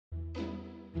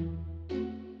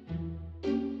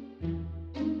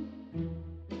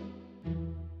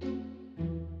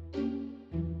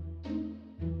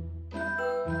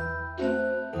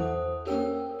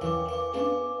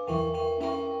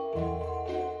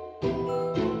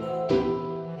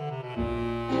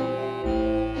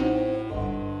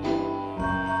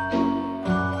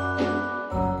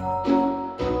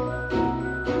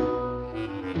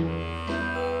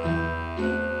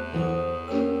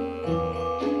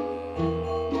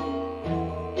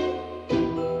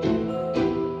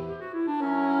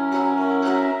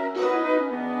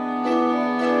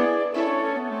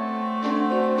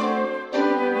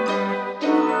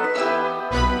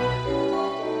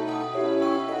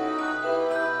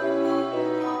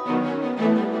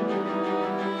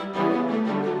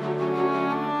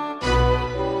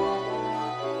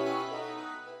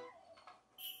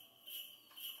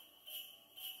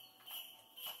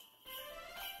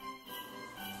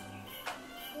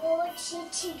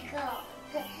Chico.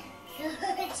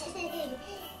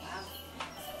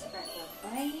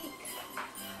 Bike.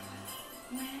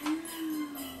 Wow.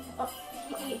 Oh,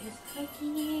 he ate his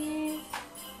cookies.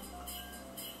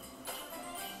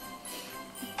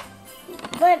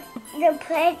 But the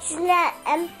plate's not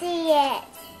empty yet.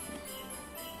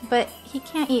 But he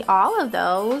can't eat all of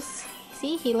those.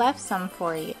 See, he left some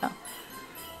for you.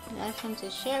 He left some to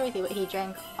share with you, but he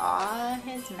drank all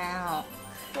his mouth.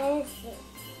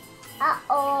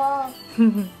 Uh-oh.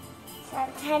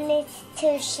 Sometimes it's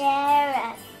to share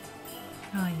it.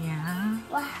 Oh, yeah?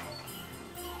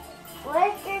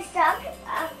 Where's the sock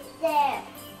up there?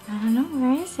 I don't know.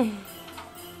 Where is it?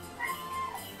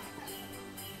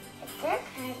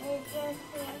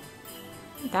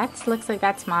 That looks like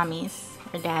that's mommy's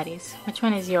or daddy's. Which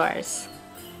one is yours?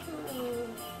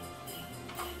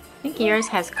 I think yours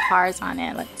has cars on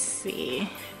it. Let's see.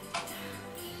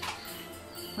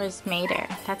 Where's Mater?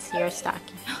 That's your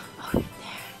stocking. Oh, right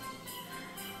there.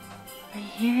 Right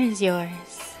here is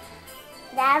yours.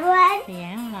 That one?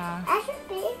 Yeah. That's a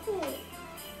baby.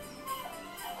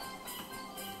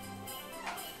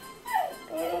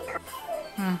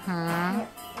 Mm-hmm.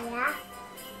 Yeah.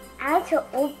 I want to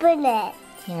open it.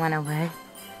 You want to what?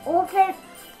 Open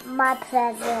my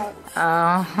present.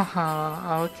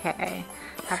 Oh, okay.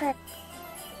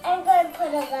 I'm going to put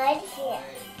a light here.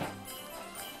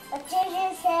 What did you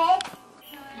say?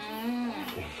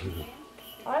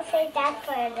 I'll save that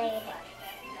for later.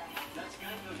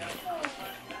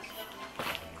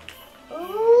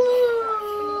 Ooh.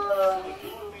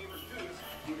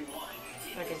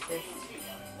 What is this?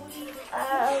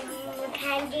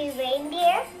 Candy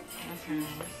reindeer.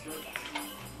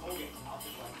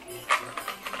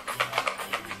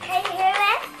 Can you hear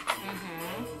it?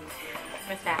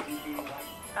 What's that?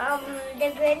 The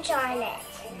Grinch on it.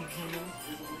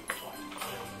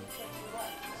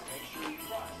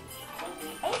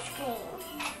 Ice cream.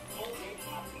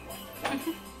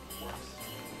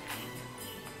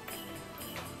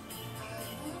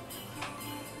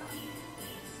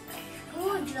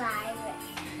 Screwdriver.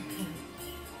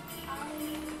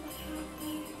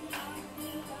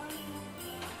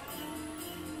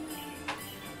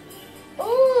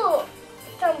 Ooh,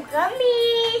 some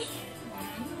gummies.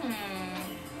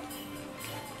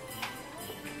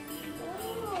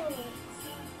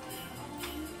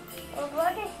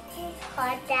 What is this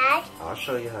called, Dad? I'll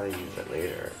show you how to use it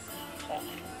later. Okay.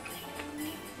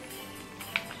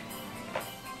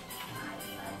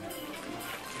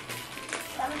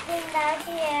 Something down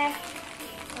here.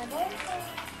 What is it?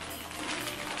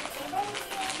 What is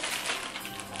it?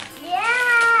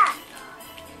 Yeah!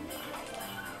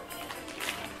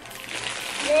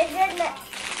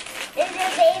 There's a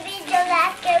baby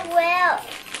giraffe as well.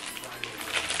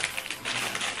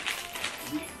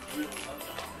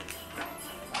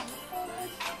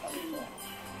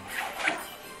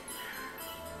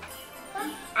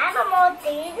 Animal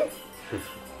thing.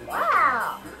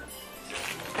 Wow.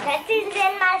 That is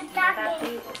in my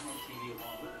stocking.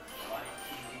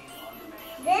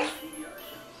 This?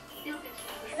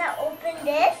 Can I open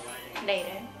this?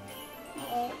 Later.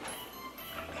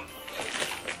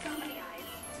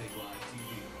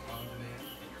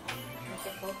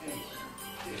 Okay.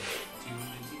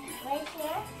 Right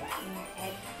here?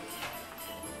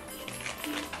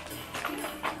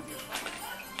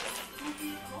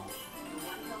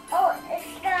 Oh,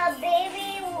 it's the baby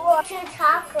want to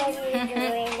talk when you're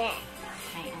doing it.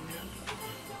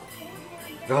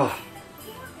 Oh.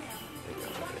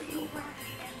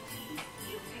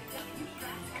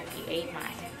 You ate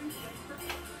mine.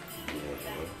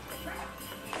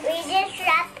 We just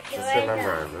wrapped Just yours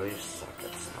remember, I up. really suck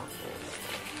at stuffing.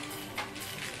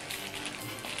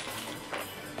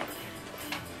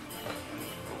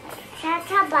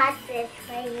 Santa bought this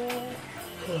for you.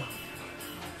 Yeah.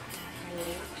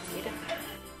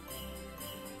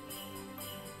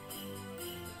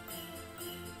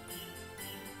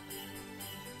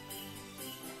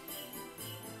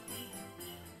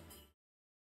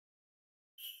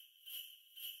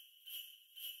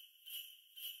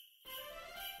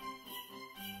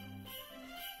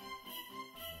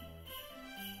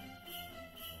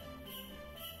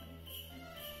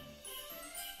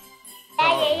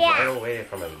 Right away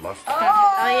from his mustache.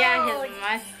 Oh yeah, his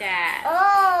mustache.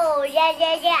 Oh,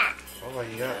 yeah. Oh,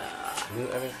 you got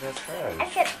Newt and his best friend. I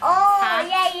said, oh, Huh?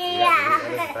 yeah. You got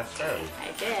Newt and his best friend. I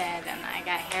did, and I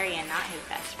got Harry and not his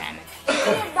best friend. Who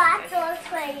bought those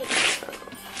for you?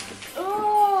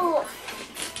 Ooh.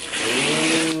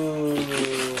 Ooh.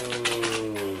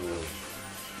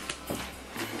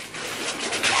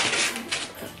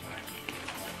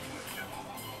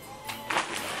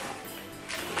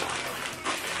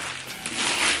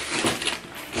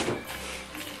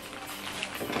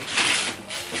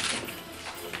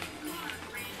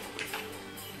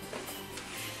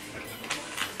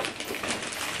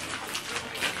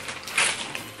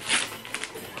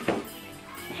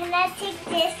 I take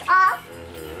this off?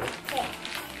 Mm-hmm. Okay.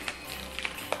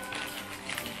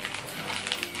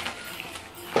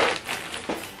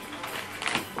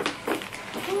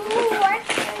 Ooh, what's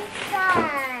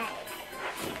inside?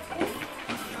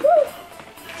 Ooh.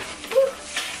 Ooh.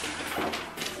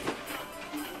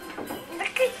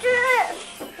 Look at this.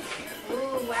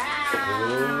 Ooh, wow.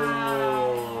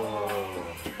 Ooh.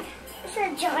 It's a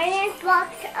giant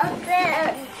box of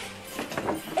them.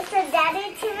 It's a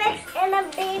daddy T-Rex and a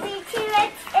baby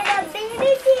T-Rex and a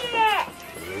baby T-Rex.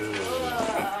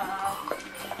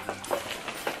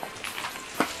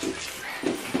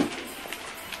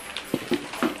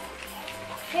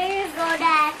 Here you go,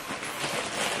 Dad.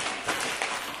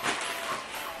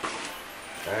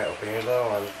 Alright, open your little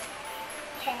one.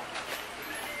 Okay.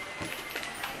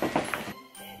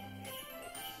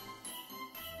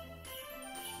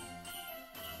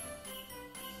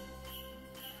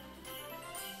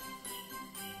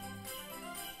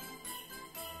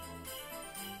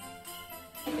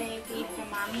 Baby, for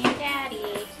mommy and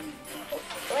daddy.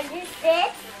 What is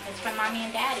this? It's for mommy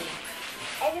and daddy.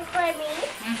 Is it for me?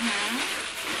 Mm-hmm.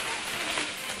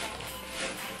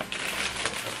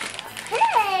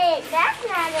 Hey, that's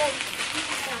not a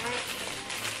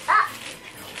oh,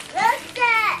 look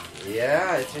that.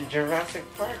 Yeah, it's a Jurassic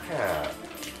Park hat.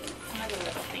 Some of the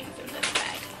little things in this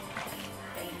bag.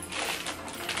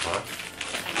 Huh?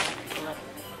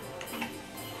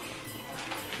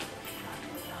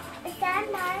 Is that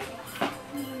mine?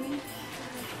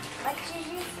 What is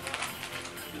it?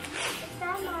 Is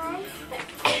that mine?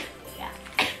 Yeah.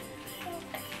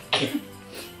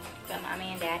 For mommy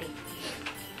and daddy.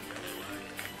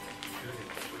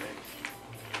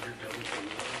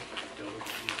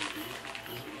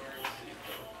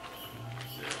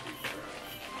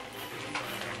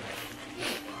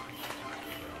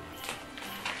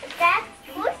 That's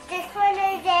who's this one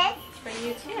is it? It's for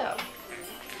you too.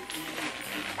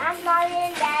 That's mommy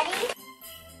and daddy.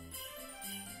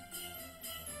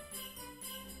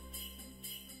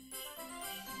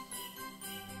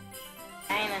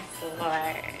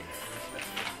 Dinosaurs.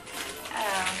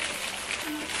 Oh,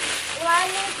 You want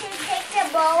me to take the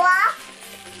bow off?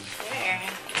 sure.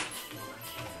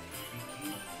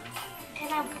 Can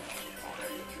I put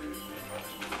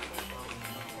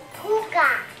Puka.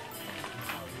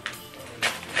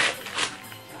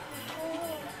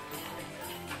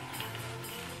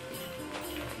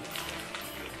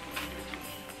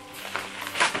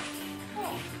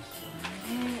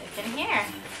 It's in here.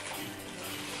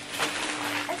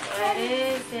 What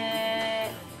is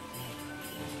it?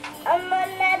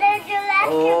 Another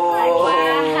Jurassic Oh,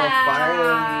 Wow.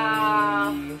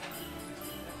 finally.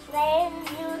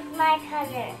 Let's use my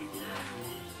color.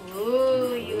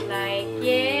 Ooh, you like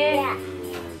it? Yeah.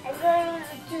 I'm going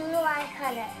to do my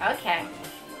color. Okay.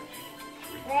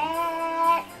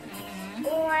 Red, Mhm.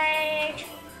 orange,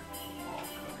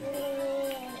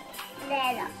 green,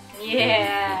 yellow.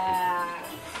 Yeah.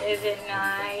 Is it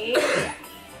nice?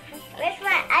 Where's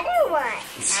my other one?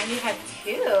 Now you have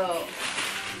two.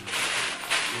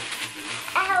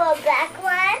 I have a black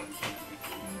one.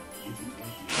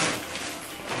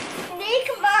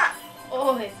 Come on.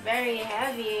 Oh, it's very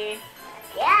heavy.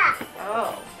 Yeah.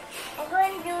 Oh, I'm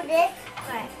going to do this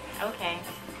one. okay.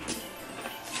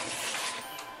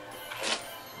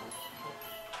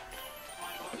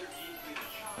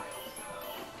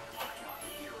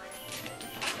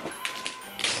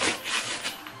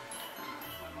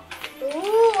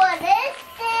 Ooh, what is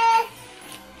this?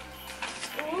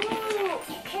 Ooh,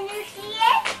 can you see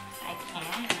it? I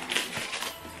can.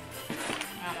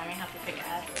 Oh, let me help you pick it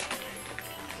up.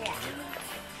 Yeah.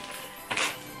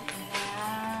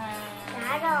 Wow.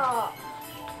 Dino.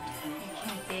 You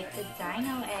can dig the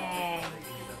dino egg.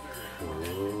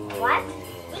 Ooh. What?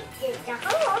 It's the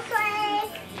whole thing.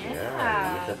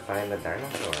 Yeah, you need to find the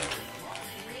dinosaur.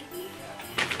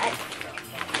 Like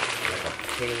a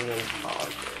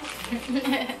paleontologist.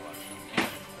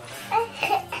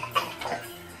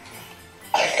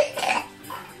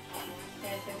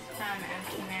 This is from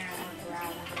Akinara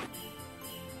Umbrella.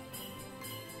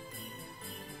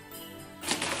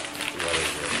 What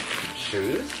is it?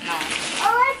 Shoes? No.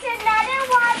 Oh, it's another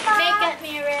one, Mom. Makeup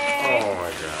mirror. Oh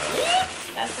my god.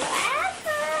 That's what I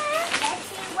Awesome. Let's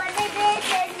see what it is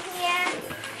in here.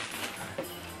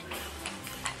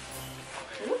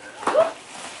 Ooh, ooh.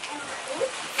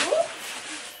 Ooh, ooh.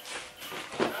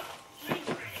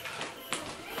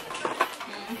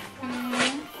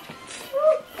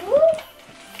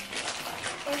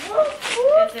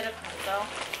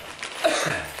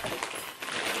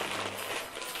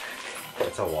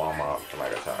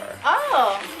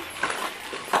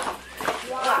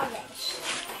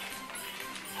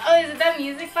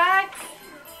 music box?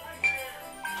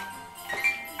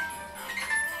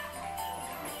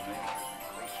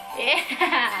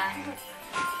 Yeah.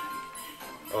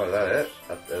 Oh, is that it?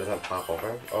 That doesn't pop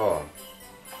open? Oh.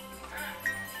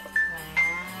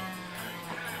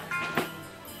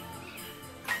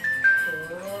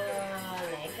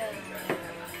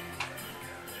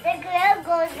 The grill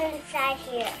goes inside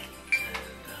here.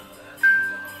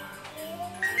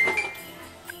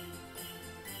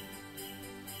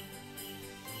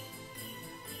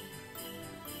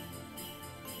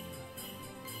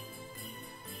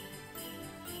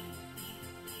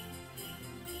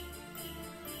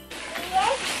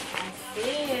 Yes, I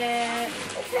see it.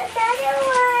 it's another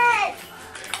one.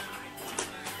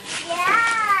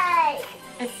 Yay!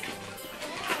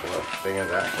 What thing is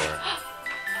that for?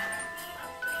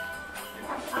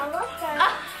 Almost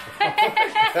done.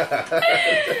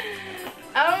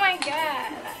 Oh my god.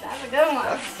 That's a good one.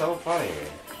 That's so funny.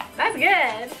 That's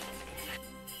good.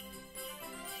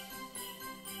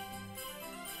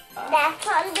 That's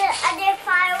on the other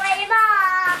firework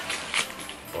box.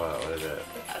 What is it?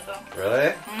 Puzzle. Really?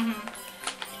 Mm-hmm.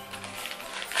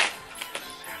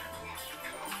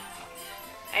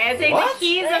 I gotta take What? the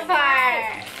keys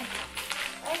apart.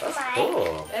 Where's That's mine?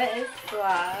 cool. That is cool.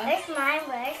 Where's mine?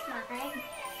 Where's mine?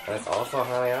 And it's also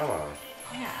Hanayama.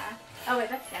 Yeah. Oh wait,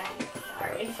 that's Daddy.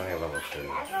 Sorry. It's only level 2.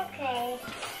 That's okay.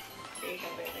 Here you go,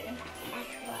 baby.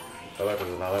 That's why. Oh, look,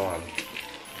 there's another one.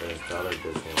 There's the other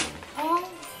Disney one. Oh.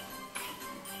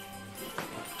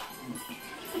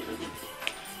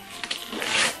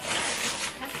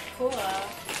 That's cool.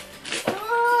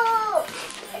 Ooh!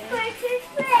 It's for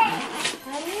Christmas!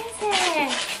 What is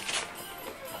it?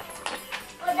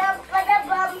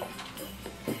 Ba-dum-ba-da-bum.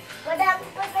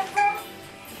 Ba-dum-ba-da-bum.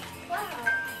 Wow.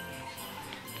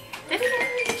 And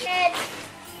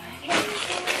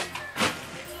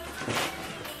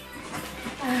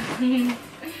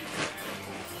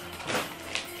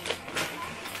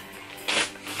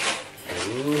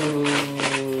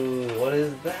Ooh, what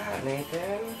is that,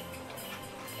 Nathan?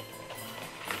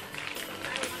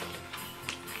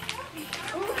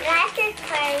 ooh, that's just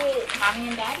funny. Mommy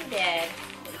and Daddy did.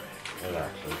 There's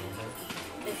actually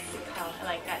something. This is how,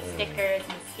 like, got stickers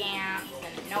and stamps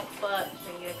and notebooks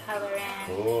for you to color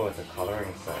in. Ooh, it's a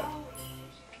coloring set.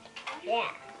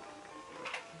 Yeah.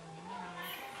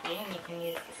 And you can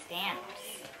use the stamps.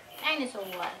 Dinosaur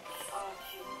was.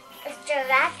 It's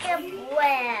Jurassic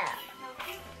World.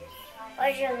 Or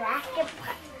Jurassic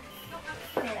Park.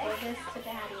 Here, give this to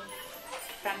Daddy.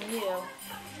 From you.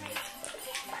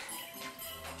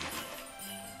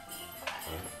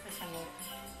 This one, Nathan.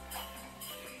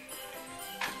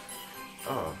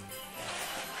 Oh.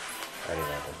 I didn't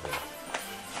know this.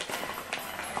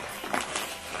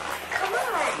 Come on.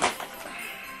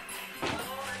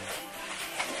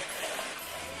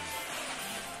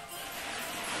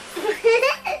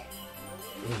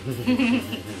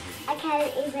 I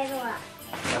can't even walk.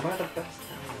 Am I the best?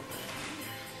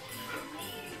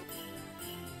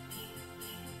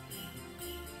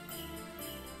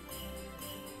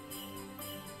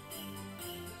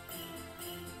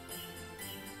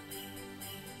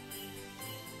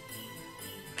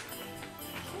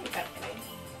 Here you go, baby.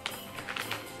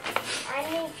 I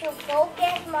need to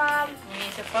focus, Mom. You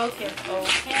need to focus.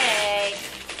 Okay.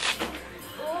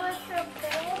 Ooh, it's a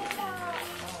Play-Doh. Oh,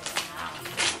 wow.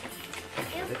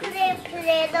 You put a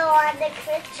Play-Doh on the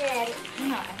kitchen.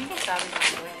 No, I think I saw this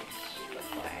on Wish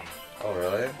before. Oh,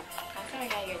 really? That's where I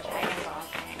got your Dragon Ball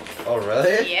thing. Oh,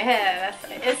 really? Yeah,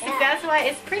 that's why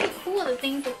it's pretty cool the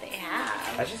things that they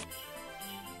have. I just...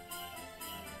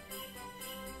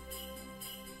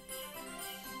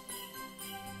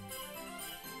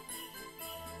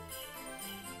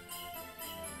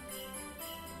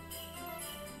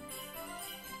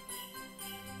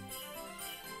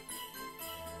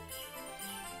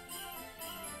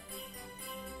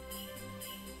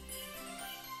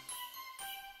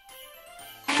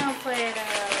 I'll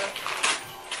Play-Doh.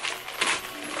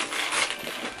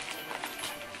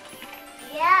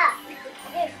 Yeah.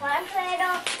 There's one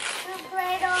Play-Doh, two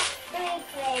Play-Doh, three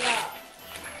Play-Doh.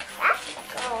 That's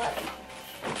good.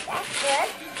 That's good.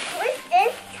 Where's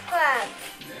this from?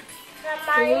 From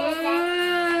Mommy and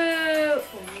Daddy.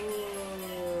 Ooh.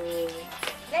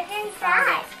 Look Sorry,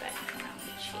 inside. but you know,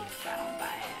 it's cheap, so I don't buy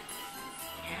it.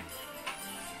 Yeah.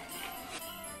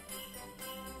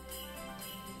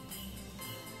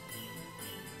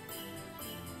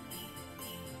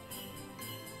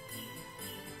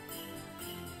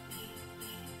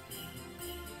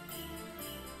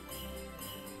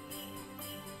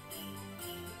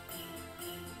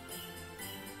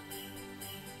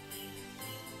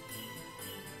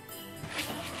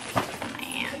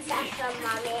 from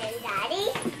Mommy and Daddy.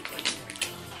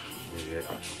 You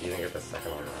didn't get the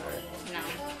second one right. No.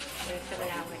 We fill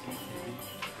it out like I said.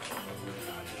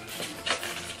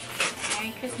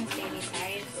 Merry Christmas, baby.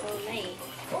 Sorry it's so late.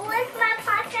 Where's my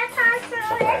pocket pencil?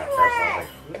 At This first I one.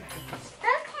 was like,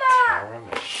 Look, I Mom.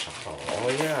 remember. Oh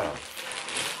yeah.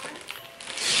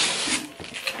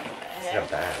 It's not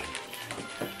bad.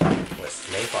 With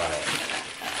Snape on it.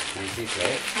 Did you see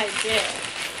Snape? I did.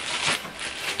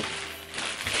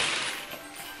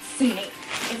 Snake.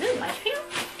 Is this Lunchfield?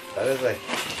 That is a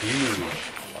huge.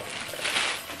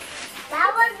 That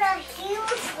was a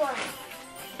huge one.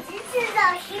 This is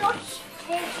a huge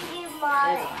Disney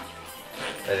model.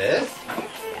 It is?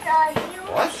 This is a huge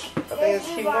What? That thing is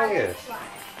Disney model humongous.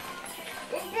 one.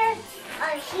 This is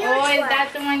a huge Oh, is one. that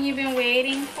the one you've been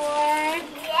waiting for?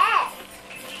 Yes.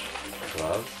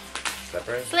 Gloves?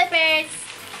 Slippers? Slippers.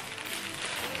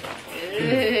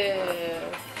 Ew.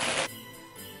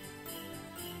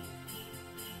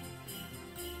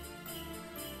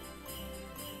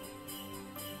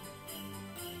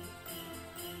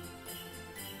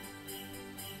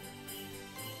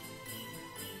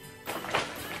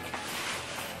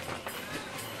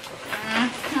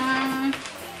 Mhm.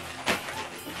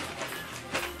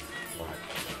 What?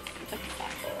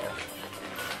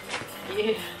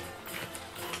 Yeah.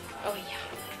 Oh yeah.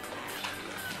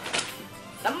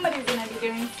 Somebody's gonna be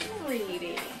doing some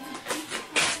reading.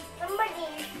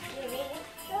 Somebody's giving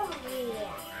some beer.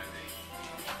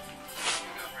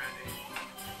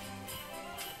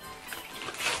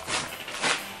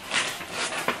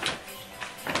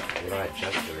 You know, I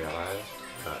just realized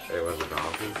that it was a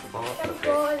donkey's fault The that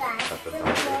bola. the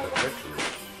donkey was Christmas.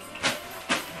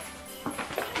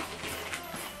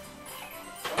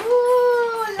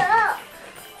 Ooh, look.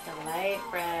 The light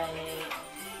bright.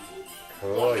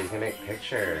 Cool, you can make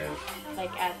pictures.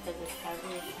 Like at the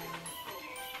Discovery Center.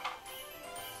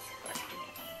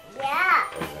 Yeah.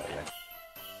 What is that next?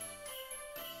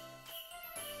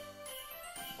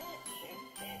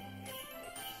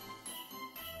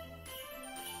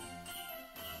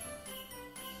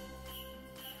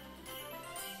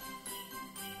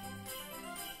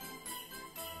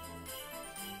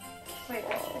 Wait,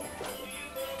 I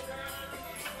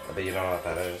bet you don't know what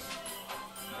that is.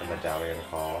 A medallion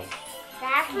called.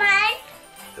 That's mine.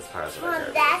 This part's Mom, right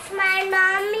here. that's my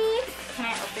mommy. can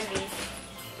I open these?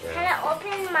 Can Yeah. I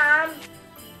open Mom?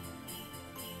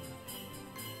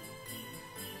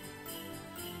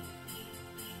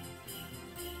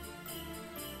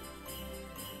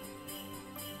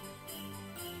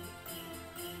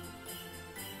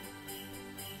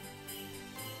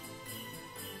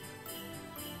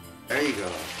 There you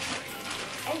go.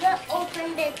 I'm gonna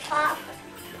open the top.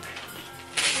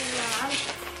 Mom.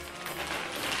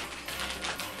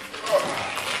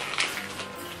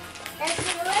 Let's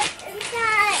see what's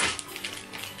inside.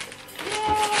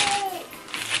 Yay!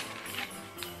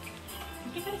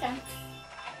 You can put it down.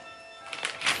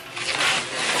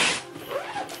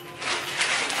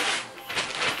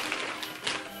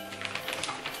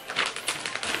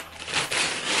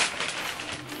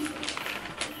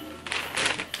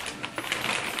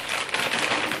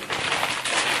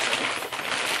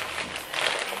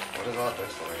 What is all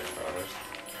this on your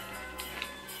photos?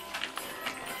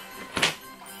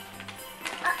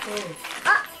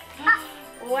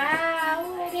 Wow,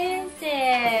 what is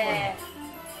it?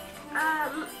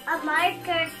 A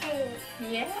marker thing.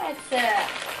 Yeah, it's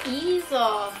a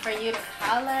easel for you to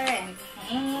color and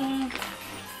paint.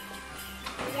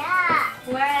 Yeah.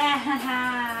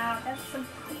 Wow, that's so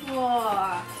cool.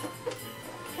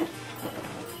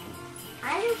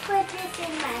 I just put this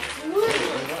in my What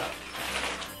smoothie. is that?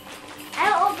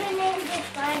 I'm opening this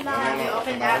one, No, Let Mom. me no,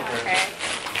 open the that one marker. first.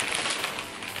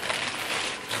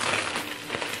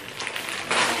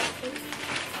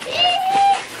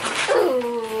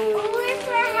 Ooh. Where's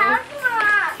my house,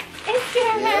 Mom? It's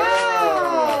your Yeah.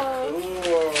 house.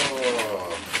 Cool.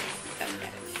 So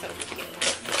good, so cute.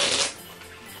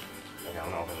 Okay, I'm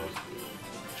gonna open this.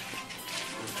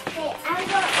 Okay, I'm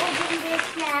gonna open this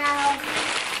now.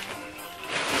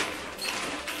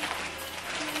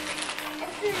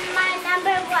 This is my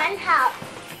 #1 house.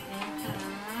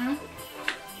 Mhm.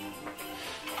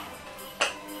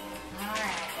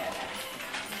 Alright.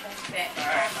 That's it.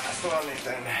 Alright, last one,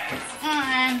 Nathan.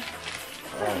 On.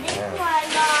 Oh, This man. one,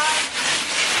 Mom.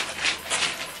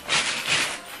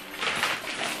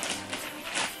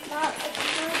 Mom, let's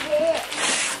do this.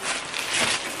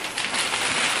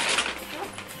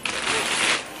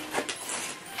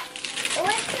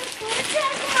 What's the food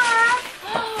truck, Mom?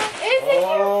 Is it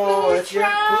Oh, your it's food your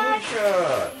truck? food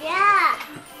truck. Yeah.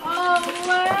 Oh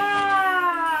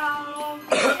wow!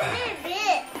 It's really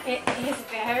big. It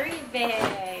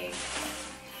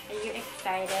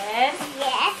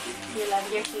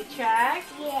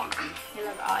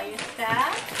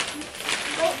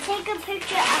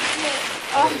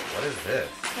What is this?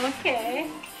 Okay.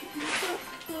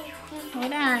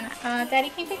 Hold on. Daddy,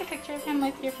 can you take a picture of him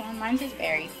with your phone? Mine's just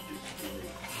buried.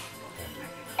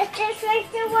 It's just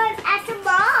like the one at the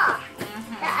mall.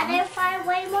 The other find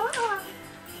way more.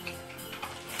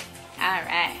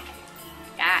 Alright.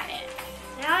 Got it.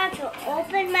 Now I have to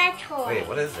open my toy. Wait,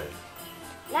 what is this?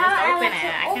 Now Just I open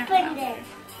have it. to open this.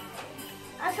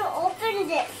 I have to open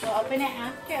this. We'll open it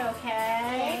after,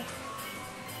 okay?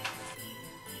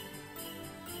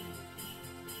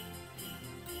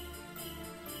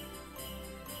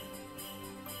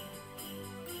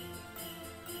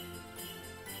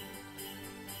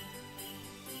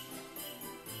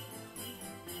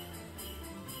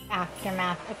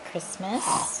 Aftermath of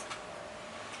Christmas.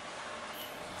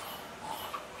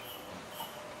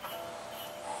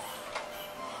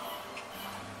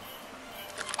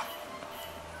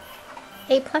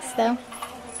 A+ though.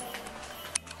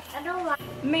 I don't want.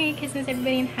 Merry Christmas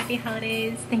everybody and happy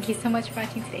holidays. Thank you so much for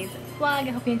watching today's vlog.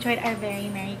 I hope you enjoyed our very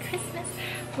Merry Christmas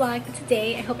vlog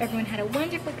today. I hope everyone had a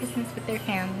wonderful Christmas with their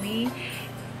family.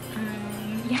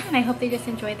 Yeah, and I hope they just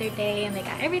enjoyed their day and they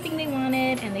got everything they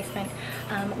wanted and they spent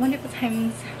wonderful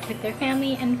times with their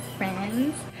family and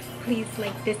friends. Please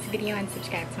like this video and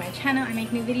subscribe to my channel. I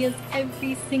make new videos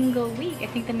every single week. I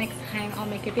think the next time I'll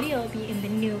make a video will be in the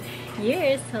new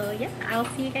year. So yeah, I'll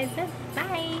see you guys then.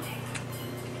 Bye!